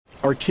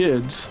Our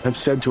kids have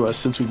said to us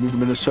since we moved to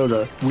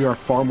Minnesota, we are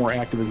far more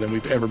active than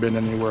we've ever been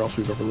anywhere else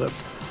we've ever lived.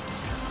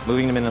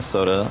 Moving to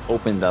Minnesota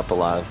opened up a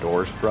lot of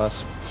doors for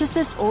us. Just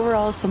this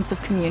overall sense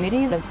of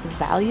community, of the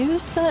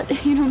values that,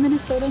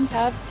 Minnesotans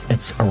have.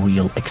 It's a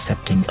real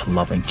accepting,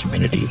 loving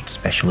community,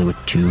 especially with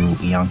 2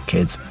 young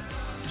kids.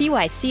 See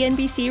why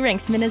CNBC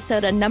ranks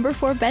Minnesota number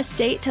 4 best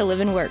state to live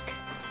and work.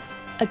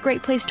 A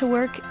great place to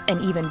work,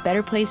 an even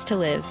better place to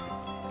live.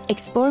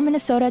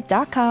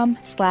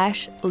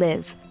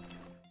 ExploreMinnesota.com/live.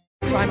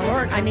 Crime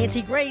Alert, I'm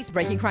Nancy Grace.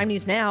 Breaking crime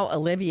news now.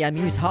 Olivia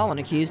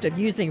Muse-Holland accused of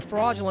using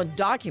fraudulent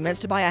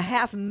documents to buy a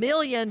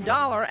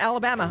 $500,000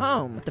 Alabama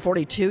home. The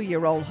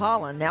 42-year-old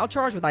Holland now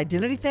charged with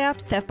identity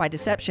theft, theft by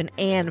deception,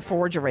 and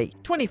forgery.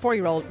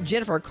 24-year-old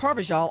Jennifer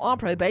Carvajal on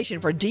probation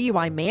for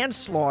DUI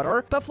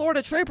manslaughter, but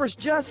Florida troopers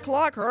just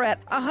clock her at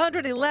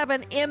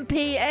 111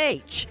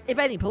 mph.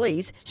 Evading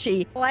police,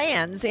 she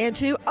lands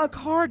into a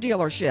car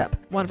dealership.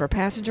 One of her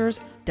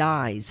passengers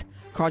dies.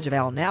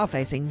 Carvajal now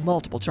facing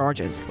multiple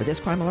charges. With this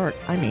Crime Alert,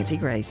 I'm Nancy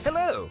Grace.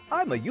 Hello,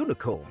 I'm a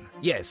unicorn.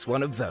 Yes,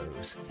 one of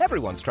those.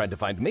 Everyone's trying to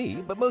find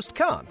me, but most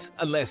can't,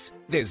 unless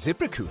there's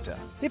ZipRecruiter.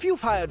 If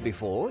you've hired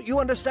before, you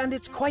understand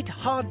it's quite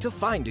hard to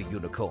find a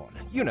unicorn.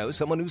 You know,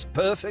 someone who's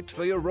perfect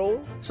for your role.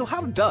 So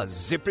how does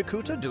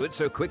ZipRecruiter do it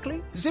so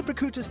quickly?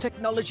 ZipRecruiter's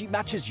technology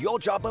matches your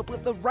job up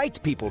with the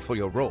right people for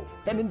your role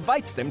and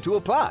invites them to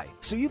apply,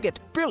 so you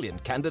get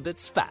brilliant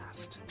candidates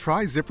fast.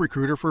 Try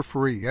ZipRecruiter for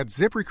free at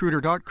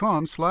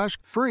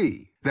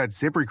ZipRecruiter.com/free. That's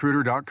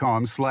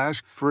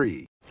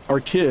ZipRecruiter.com/free. Our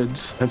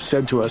kids have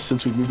said to us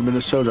since we moved to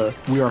Minnesota,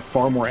 we are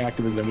far more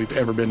active than we've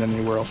ever been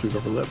anywhere else we've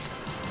ever lived.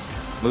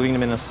 Moving to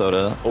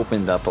Minnesota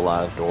opened up a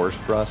lot of doors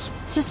for us.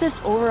 Just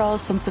this overall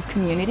sense of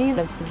community, of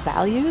the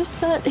values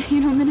that,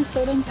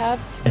 Minnesotans have.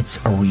 It's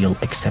a real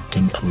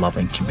accepting,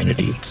 loving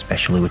community,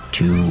 especially with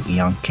 2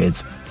 young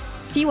kids.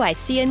 See why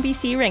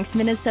CNBC ranks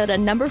Minnesota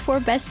number 4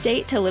 best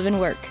state to live and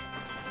work.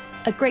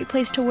 A great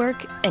place to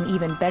work, an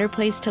even better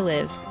place to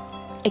live.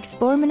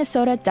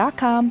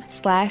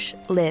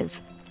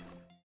 ExploreMinnesota.com/live.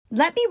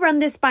 Let me run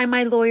this by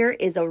my lawyer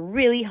is a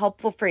really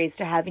helpful phrase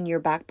to have in your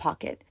back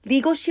pocket.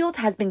 Legal Shield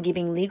has been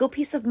giving legal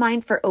peace of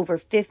mind for over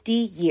 50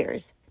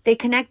 years. They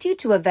connect you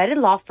to a vetted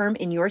law firm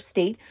in your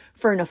state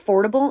for an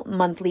affordable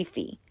monthly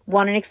fee.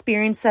 Want an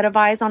experienced set of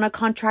eyes on a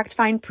contract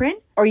fine print?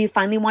 Or you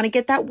finally want to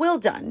get that will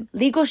done?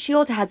 Legal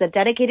Shield has a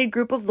dedicated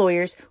group of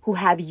lawyers who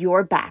have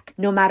your back,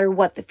 no matter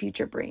what the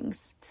future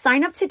brings.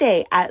 Sign up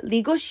today at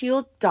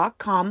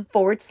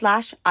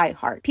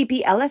LegalShield.com/iHeart.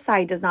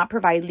 PPLSI does not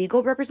provide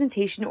legal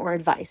representation or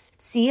advice.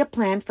 See a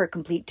plan for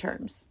complete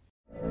terms.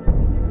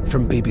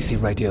 From BBC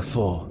Radio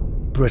 4,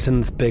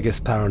 Britain's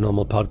biggest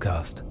paranormal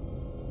podcast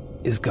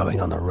is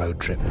going on a road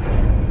trip.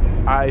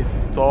 I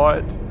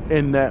thought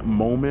in that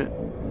moment,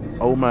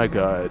 oh my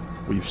God,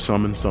 we've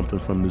summoned something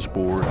from this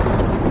board.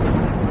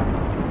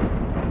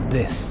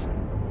 This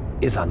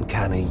is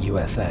Uncanny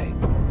USA.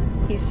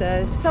 He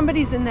says,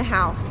 somebody's in the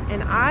house,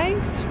 and I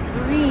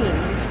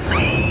screamed.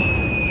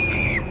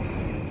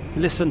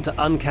 Listen to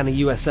Uncanny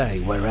USA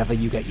wherever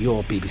you get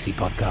your BBC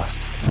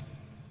podcasts,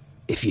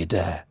 if you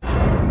dare.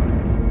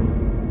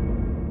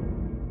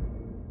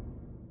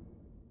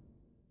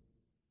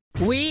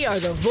 We are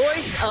the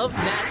voice of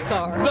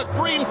NASCAR. The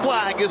green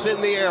flag is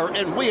in the air,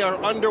 and we are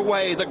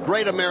underway. The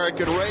Great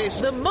American Race.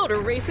 The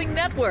Motor Racing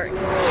Network.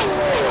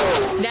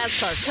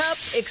 NASCAR Cup,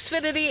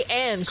 Xfinity,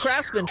 and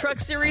Craftsman Truck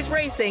Series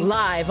Racing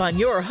live on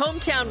your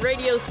hometown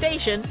radio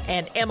station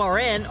and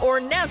MRN or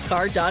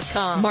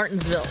NASCAR.com.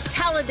 Martinsville,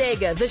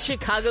 Talladega, the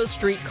Chicago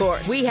Street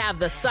Course. We have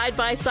the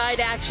side-by-side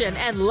action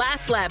and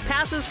last lap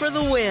passes for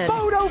the win.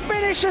 Photo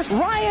finishes.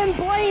 Ryan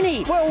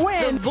Blaney will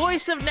win. The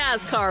voice of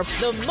NASCAR,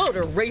 the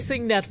Motor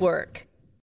Racing Network.